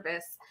your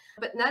service,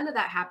 but none of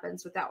that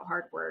happens without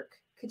hard work.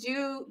 Could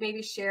you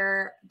maybe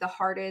share the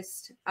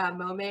hardest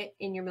moment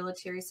in your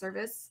military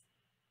service?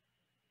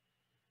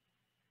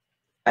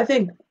 I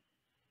think,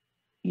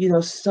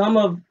 some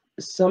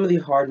of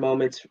the hard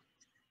moments,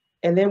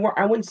 and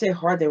I wouldn't say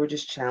hard, they were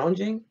just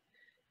challenging,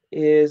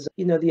 is,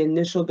 the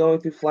initial going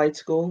through flight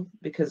school,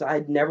 because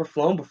I'd never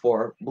flown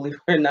before, believe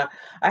it or not.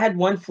 I had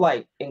one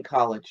flight in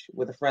college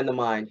with a friend of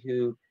mine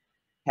who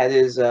had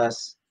his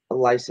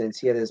license.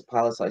 He had his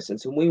pilot's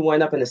license. And we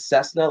went up in a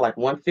Cessna, like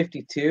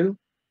 152.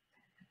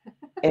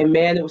 And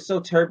man, it was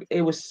so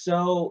it was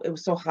so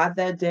hot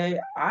that day.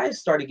 I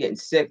started getting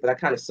sick, but I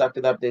kind of sucked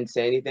it up, didn't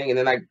say anything. And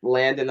then I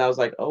landed and I was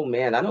like, oh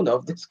man, I don't know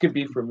if this could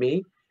be for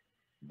me.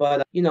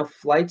 But,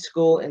 flight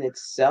school in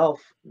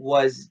itself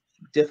was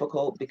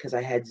difficult because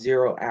I had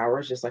 0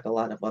 hours, just like a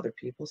lot of other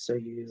people. So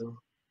you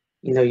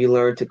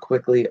learn to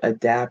quickly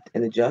adapt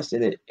and adjust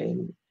in it.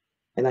 And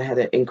I had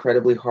an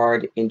incredibly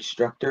hard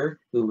instructor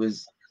who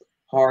was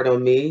hard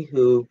on me,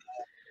 who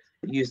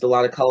used a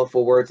lot of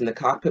colorful words in the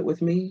cockpit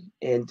with me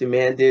and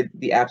demanded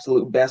the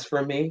absolute best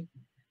from me.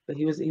 But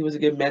he was a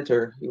good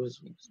mentor. He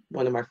was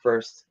one of my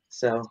first.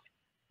 So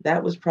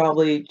that was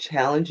probably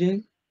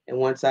challenging. And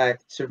once I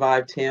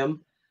survived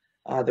him,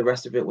 the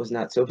rest of it was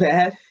not so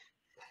bad.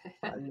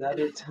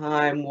 Another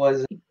time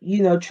was,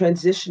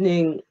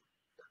 transitioning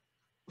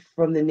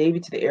from the Navy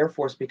to the Air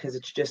Force, because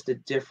it's just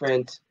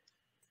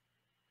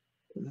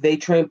they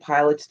train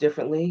pilots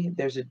differently.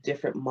 There's a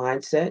different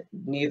mindset.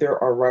 Neither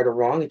are right or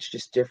wrong. It's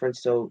just different.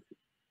 So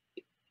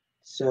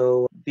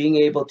being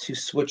able to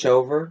switch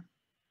over,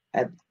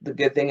 the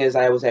good thing is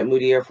I was at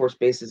Moody Air Force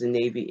Base as a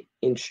Navy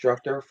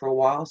instructor for a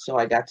while. So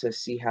I got to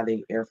see how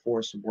the Air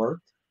Force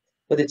worked,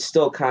 but it's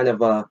still kind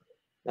of a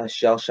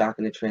shell shock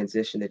and a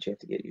transition that you have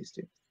to get used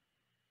to.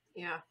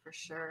 Yeah, for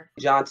sure.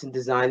 Johnson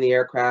designed the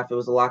aircraft. It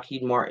was a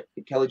Lockheed Martin.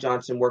 Kelly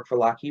Johnson worked for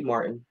Lockheed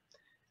Martin.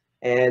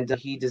 And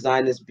he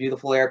designed this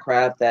beautiful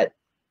aircraft that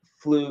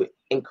flew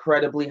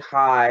incredibly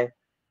high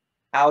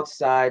not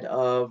outside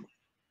of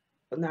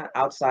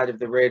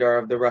the radar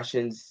of the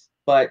Russians,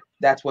 but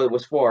that's what it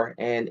was for.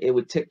 And it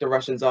would tick the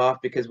Russians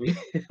off because we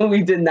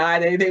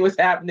denied anything was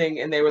happening.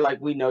 And they were like,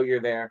 we know you're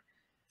there.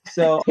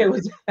 So it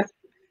was,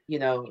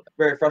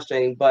 very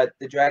frustrating. But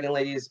the Dragon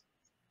Ladies,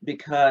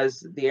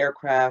 because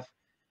the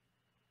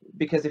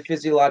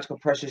physiological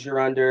pressures you're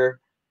under,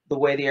 the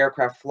way the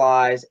aircraft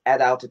flies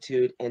at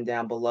altitude and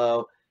down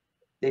below.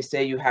 They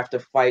say you have to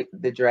fight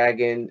the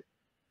dragon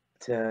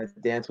to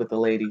dance with the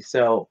lady.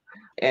 So,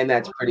 and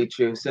that's pretty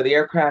true. So the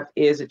aircraft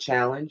is a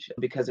challenge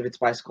because of its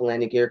bicycle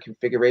landing gear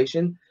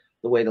configuration.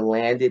 The way to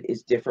land it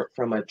is different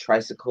from a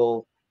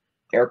tricycle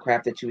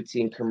aircraft that you would see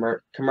in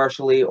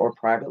commercially or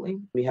privately.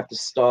 You have to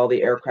stall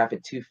the aircraft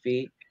at 2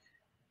 feet.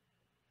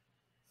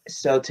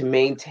 So to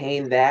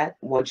maintain that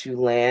once you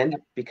land,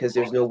 because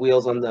there's no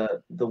wheels on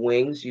the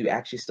wings, you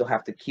actually still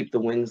have to keep the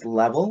wings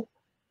level.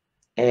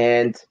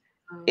 And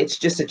it's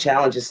just a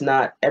challenge. It's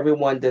not,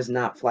 everyone does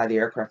not fly the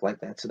aircraft like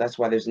that. So that's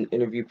why there's an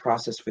interview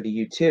process for the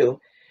U-2,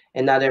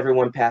 and not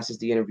everyone passes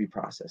the interview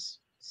process.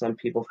 Some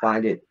people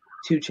find it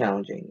too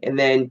challenging. And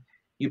then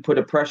you put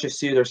a pressure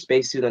suit or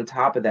spacesuit on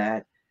top of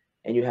that,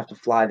 and you have to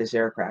fly this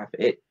aircraft.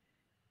 It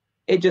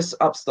just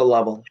ups the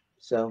level.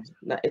 So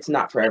it's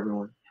not for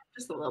everyone.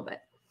 Just a little bit.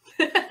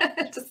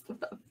 Just a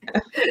little bit.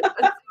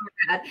 That's so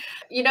bad.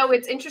 You know,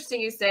 it's interesting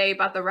you say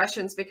about the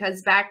Russians,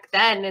 because back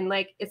then, and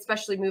like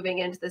especially moving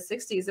into the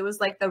 60s, it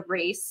was like the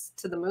race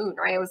to the moon,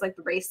 right? It was like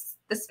the race,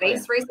 the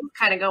space race was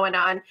kind of going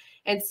on.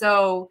 And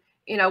so,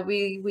 you know,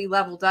 we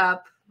leveled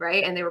up,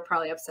 right? And they were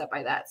probably upset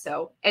by that.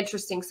 So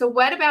interesting. So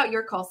what about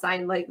your call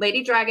sign? Like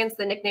Lady Dragon's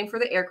the nickname for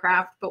the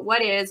aircraft, but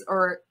what is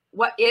or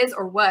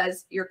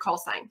was your call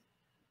sign?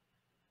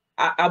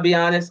 I'll be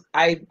honest,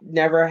 I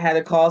never had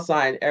a call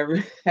sign.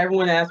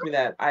 Everyone asked me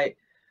that.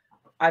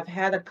 I've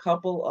had a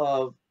couple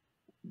of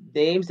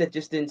names that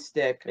just didn't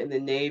stick. In the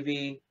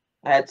Navy,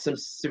 I had some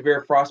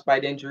severe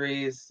frostbite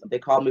injuries. They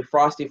called me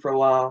Frosty for a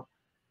while.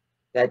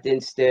 That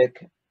didn't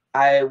stick.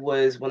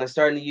 When I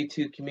started in the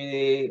U2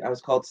 community, I was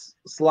called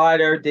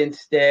Slider, didn't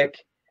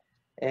stick.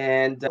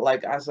 And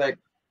I was like,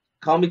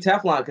 call me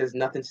Teflon because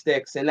nothing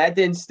sticks. And that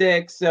didn't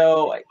stick.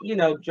 So, you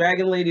know,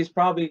 Dragon Lady is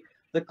probably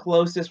the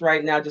closest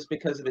right now just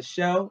because of the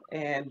show.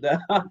 And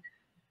that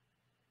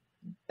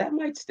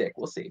might stick.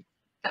 We'll see.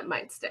 That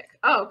might stick.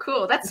 Oh,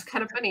 cool. That's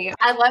kind of funny.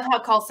 I love how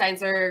call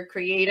signs are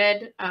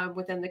created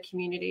within the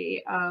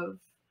community of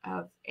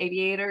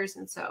aviators.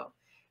 And so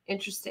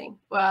interesting.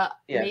 Well,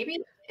 maybe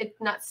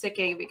it's not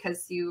sticking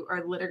because you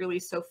are literally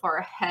so far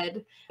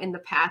ahead in the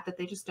path that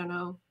they just don't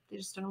know. They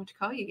just don't know what to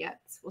call you yet.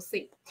 So we'll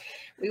see.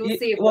 We will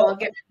see.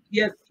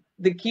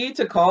 The key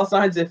to call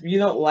signs, if you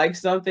don't like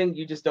something,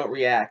 you just don't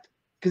react.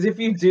 Because if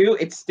you do,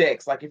 it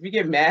sticks. Like if you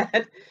get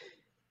mad,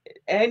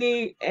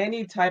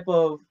 any type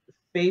of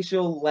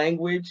facial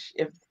language,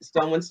 if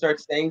someone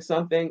starts saying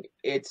something,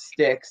 it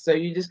sticks. So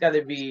you just got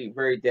to be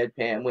very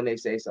deadpan when they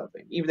say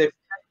something. Even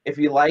if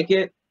you like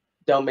it,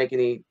 don't make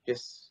any,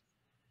 just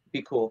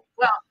be cool.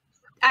 Well,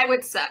 I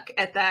would suck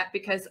at that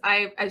because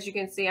as you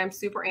can see, I'm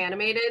super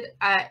animated.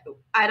 I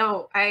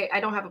don't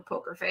have a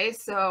poker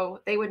face,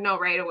 so they would know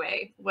right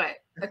away what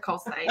the call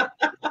sign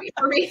would be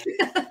for me.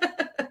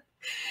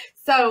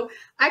 So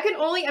I can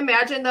only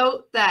imagine,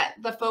 though, that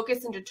the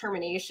focus and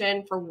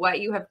determination for what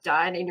you have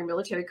done in your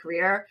military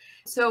career.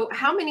 So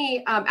how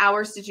many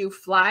hours did you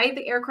fly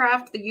the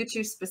aircraft, the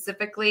U-2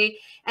 specifically?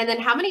 And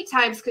then how many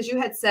times, because you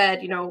had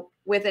said, you know,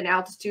 with an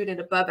altitude and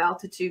above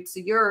altitude.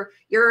 So you're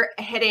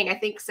hitting, I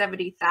think,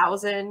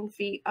 70,000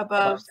 feet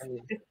above,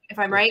 if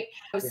I'm right.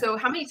 Yeah. So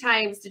how many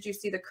times did you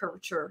see the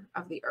curvature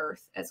of the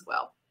Earth as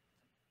well?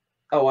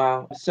 Oh,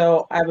 wow.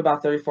 So I have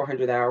about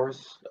 3,400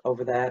 hours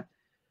over that.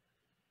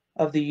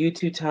 Of the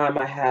U2 time,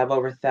 I have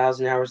over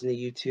 1,000 hours in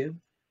the U2.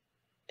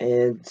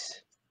 And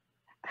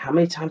how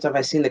many times have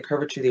I seen the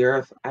curvature of the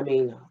Earth? I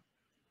mean,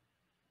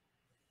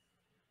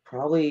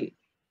 probably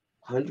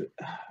 100.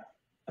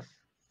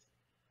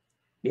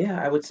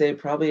 Yeah, I would say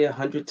probably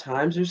 100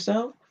 times or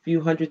so, a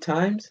few hundred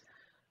times.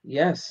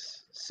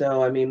 Yes.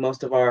 So, I mean,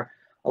 a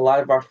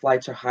lot of our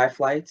flights are high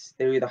flights.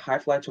 They're either high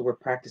flights or we're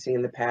practicing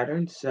in the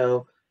pattern.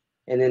 So,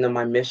 and then on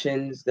my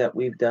missions that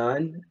we've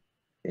done,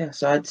 yeah,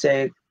 so I'd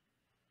say,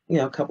 you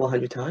know, a couple of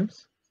hundred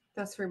times.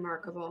 That's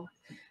remarkable.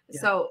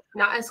 Yeah. So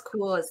not as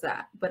cool as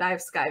that, but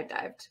I've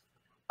skydived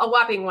a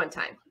whopping one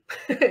time.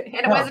 And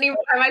it wasn't even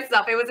by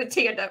myself. It was a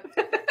tandem.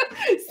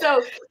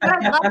 So but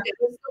I loved it. It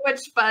was so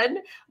much fun.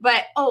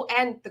 But,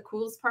 and the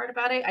coolest part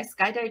about it, I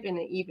skydived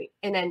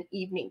in an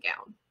evening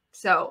gown.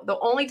 So the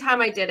only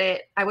time I did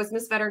it, I was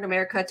Miss Veteran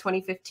America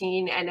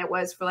 2015, and it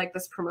was for like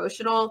this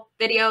promotional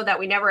video that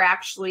we never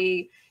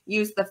actually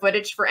used the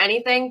footage for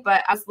anything,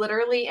 but I was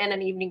literally in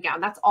an evening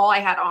gown. That's all I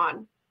had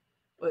on.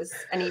 Was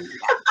an evening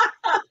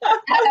gown.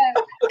 It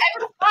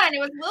was fun. It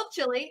was a little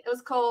chilly. It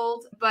was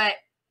cold, but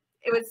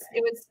it was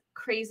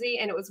crazy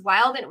and it was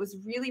wild and it was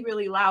really,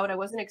 really loud. I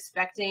wasn't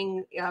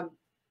expecting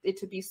it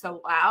to be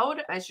so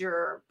loud as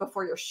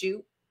before your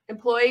shoot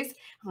employees.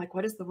 I'm like,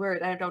 what is the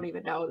word? I don't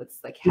even know. It's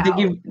like how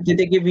did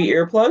they give you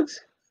earplugs?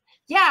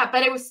 Yeah,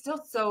 but it was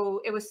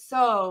still it was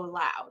so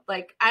loud.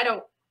 Like I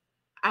don't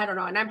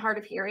know. And I'm hard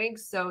of hearing.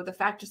 So the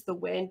fact just the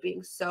wind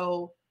being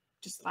so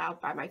just loud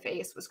by my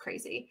face was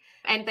crazy.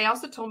 And they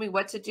also told me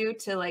what to do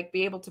to like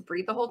be able to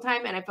breathe the whole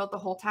time. And I felt the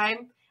whole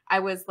time I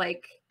was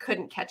like,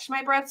 couldn't catch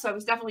my breath. So I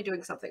was definitely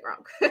doing something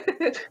wrong.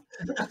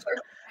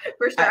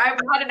 For sure. I'm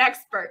not an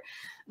expert.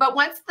 But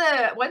once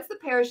the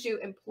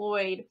parachute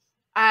employed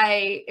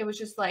it was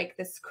just like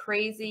this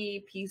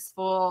crazy,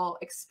 peaceful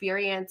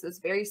experience. It was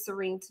very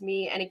serene to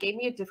me, and it gave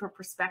me a different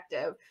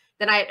perspective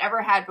than I had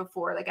ever had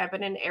before. Like, I've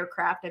been in an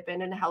aircraft, I've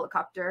been in a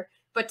helicopter,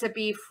 but to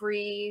be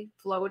free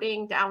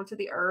floating down to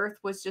the earth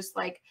was just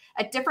like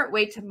a different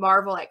way to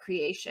marvel at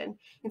creation.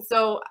 And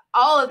so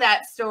all of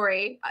that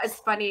story, as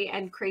funny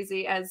and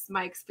crazy as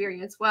my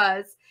experience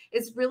was,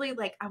 is really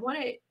like, I want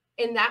to,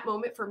 in that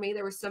moment for me,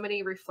 there were so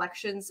many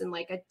reflections and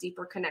like a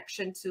deeper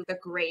connection to the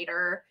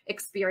greater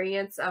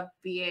experience of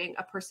being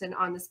a person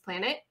on this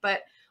planet.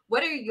 But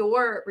what are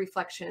your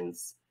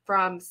reflections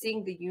from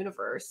seeing the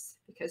universe,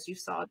 because you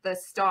saw the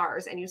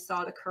stars and you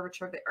saw the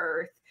curvature of the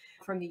earth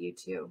from the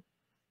U-2?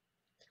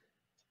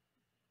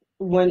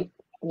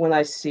 When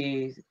I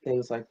see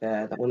things like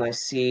that, when I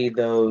see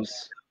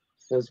those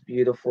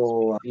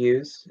beautiful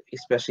views,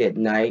 especially at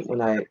night,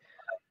 when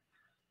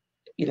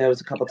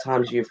there's a couple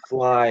times you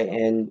fly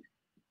and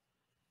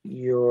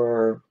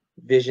your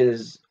vision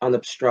is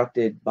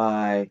unobstructed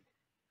by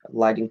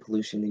lighting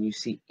pollution, and you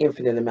see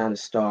infinite amount of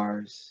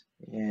stars,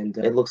 and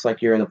it looks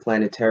like you're in a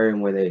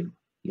planetarium where they,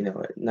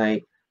 at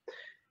night,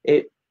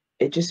 it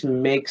just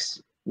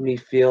makes me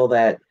feel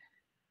that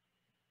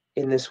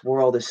in this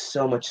world is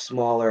so much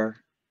smaller.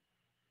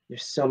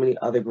 There's so many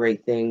other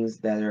great things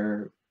that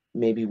are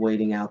maybe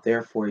waiting out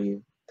there for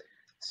you.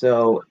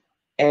 So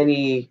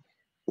any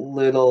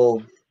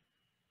little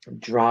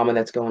drama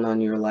that's going on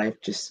in your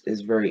life just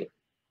is very,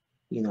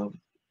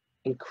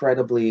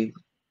 incredibly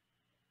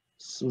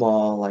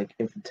small, like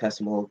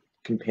infinitesimal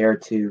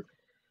compared to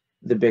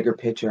the bigger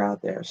picture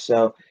out there.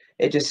 So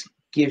it just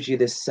gives you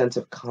this sense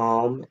of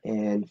calm.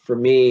 And for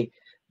me,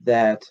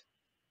 that,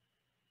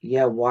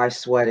 yeah, why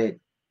sweat it?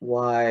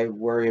 Why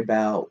worry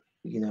about,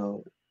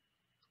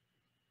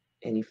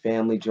 any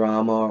family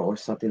drama or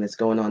something that's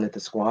going on at the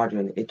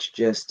squadron? It's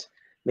just,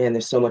 man,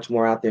 there's so much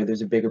more out there.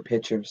 There's a bigger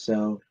picture.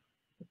 So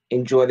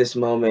enjoy this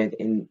moment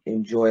and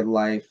enjoy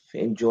life,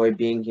 enjoy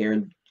being here,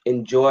 and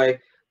enjoy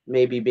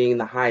maybe being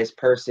the highest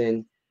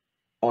person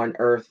on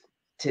Earth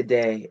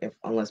today,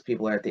 unless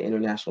people are at the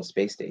International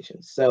Space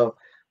Station. So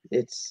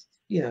it's,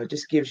 it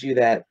just gives you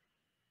that,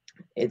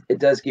 it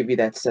does give you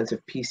that sense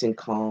of peace and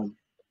calm,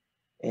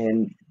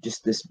 and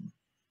just this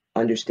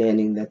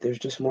understanding that there's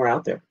just more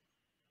out there.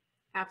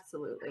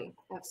 Absolutely.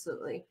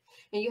 Absolutely.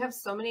 And you have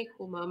so many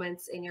cool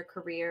moments in your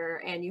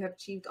career, and you have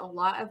achieved a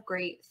lot of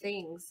great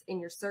things in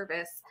your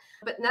service,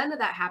 but none of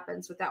that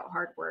happens without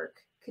hard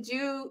work. Could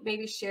you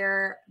maybe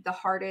share the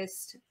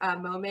hardest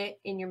moment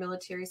in your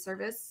military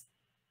service?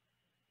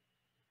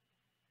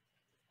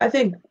 I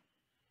think,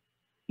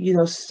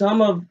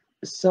 some of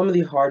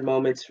the hard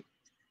moments,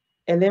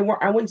 and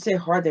I wouldn't say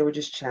hard, they were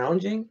just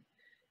challenging,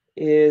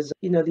 is,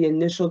 the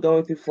initial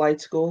going through flight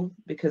school,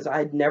 because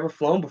I'd never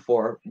flown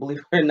before, believe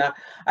it or not.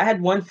 I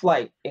had one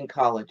flight in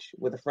college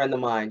with a friend of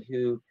mine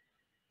who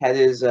had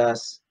his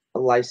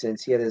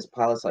license. He had his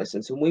pilot's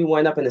license, and we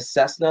went up in a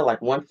Cessna,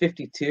 like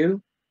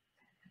 152.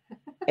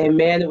 And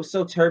man, it was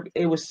so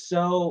it was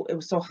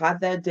so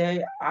hot that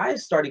day. I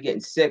started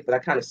getting sick, but I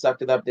kind of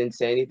sucked it up, didn't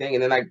say anything.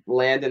 And then I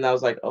landed and I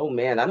was like, oh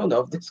man, I don't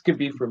know if this could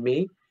be for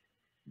me.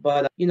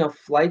 But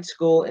flight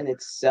school in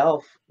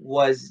itself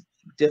was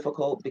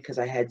difficult because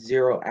I had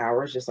 0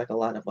 hours, just like a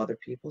lot of other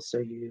people. So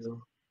you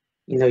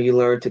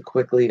learn to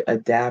quickly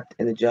adapt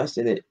and adjust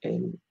in it.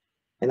 And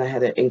I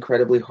had an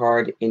incredibly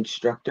hard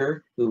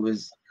instructor who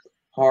was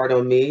hard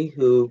on me,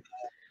 who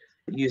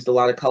used a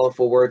lot of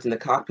colorful words in the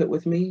cockpit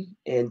with me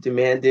and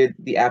demanded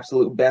the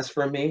absolute best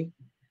from me.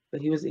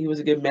 But he was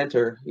a good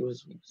mentor. He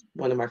was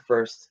one of my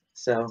first.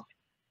 So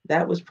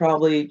that was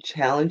probably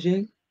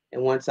challenging.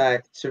 And once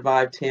I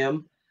survived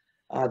him,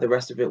 the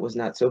rest of it was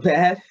not so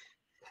bad.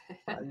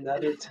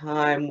 Another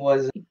time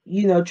was,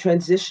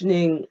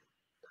 transitioning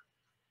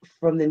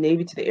from the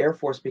Navy to the Air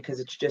Force, because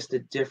it's just a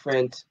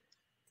different,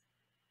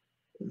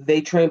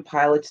 they train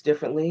pilots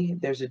differently.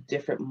 There's a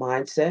different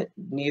mindset.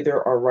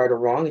 Neither are right or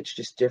wrong. It's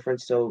just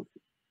different. So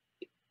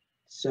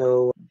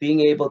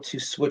being able to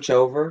switch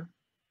over,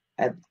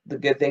 the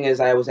good thing is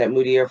I was at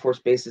Moody Air Force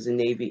Base as a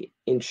Navy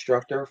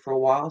instructor for a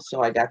while.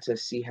 So I got to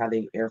see how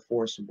the Air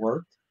Force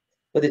worked,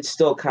 but it's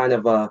still kind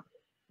of a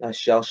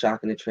shell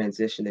shock and a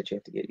transition that you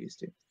have to get used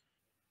to.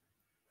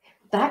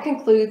 That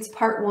concludes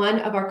part one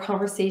of our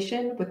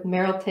conversation with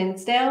Merryl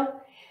Tengesdal.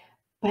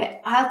 But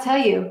I'll tell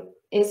you,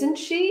 isn't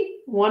she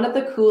one of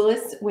the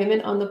coolest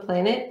women on the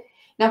planet?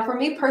 Now, for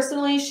me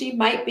personally, she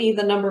might be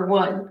the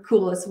 #1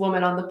 coolest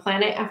woman on the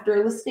planet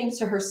after listening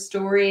to her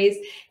stories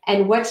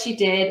and what she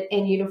did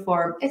in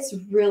uniform. It's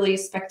really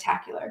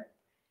spectacular.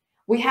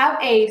 We have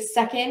a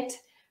second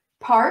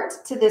part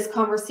to this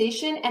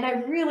conversation, and I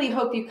really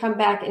hope you come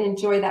back and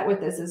enjoy that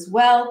with us as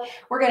well.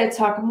 We're going to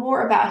talk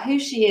more about who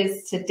she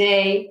is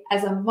today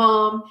as a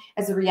mom,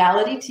 as a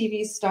reality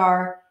TV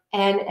star,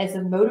 and as a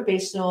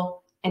motivational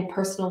and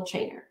personal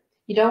trainer.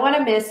 You don't want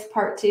to miss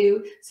part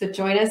 2, so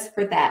join us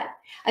for that.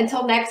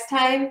 Until next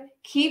time,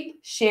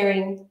 keep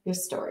sharing your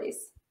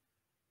stories.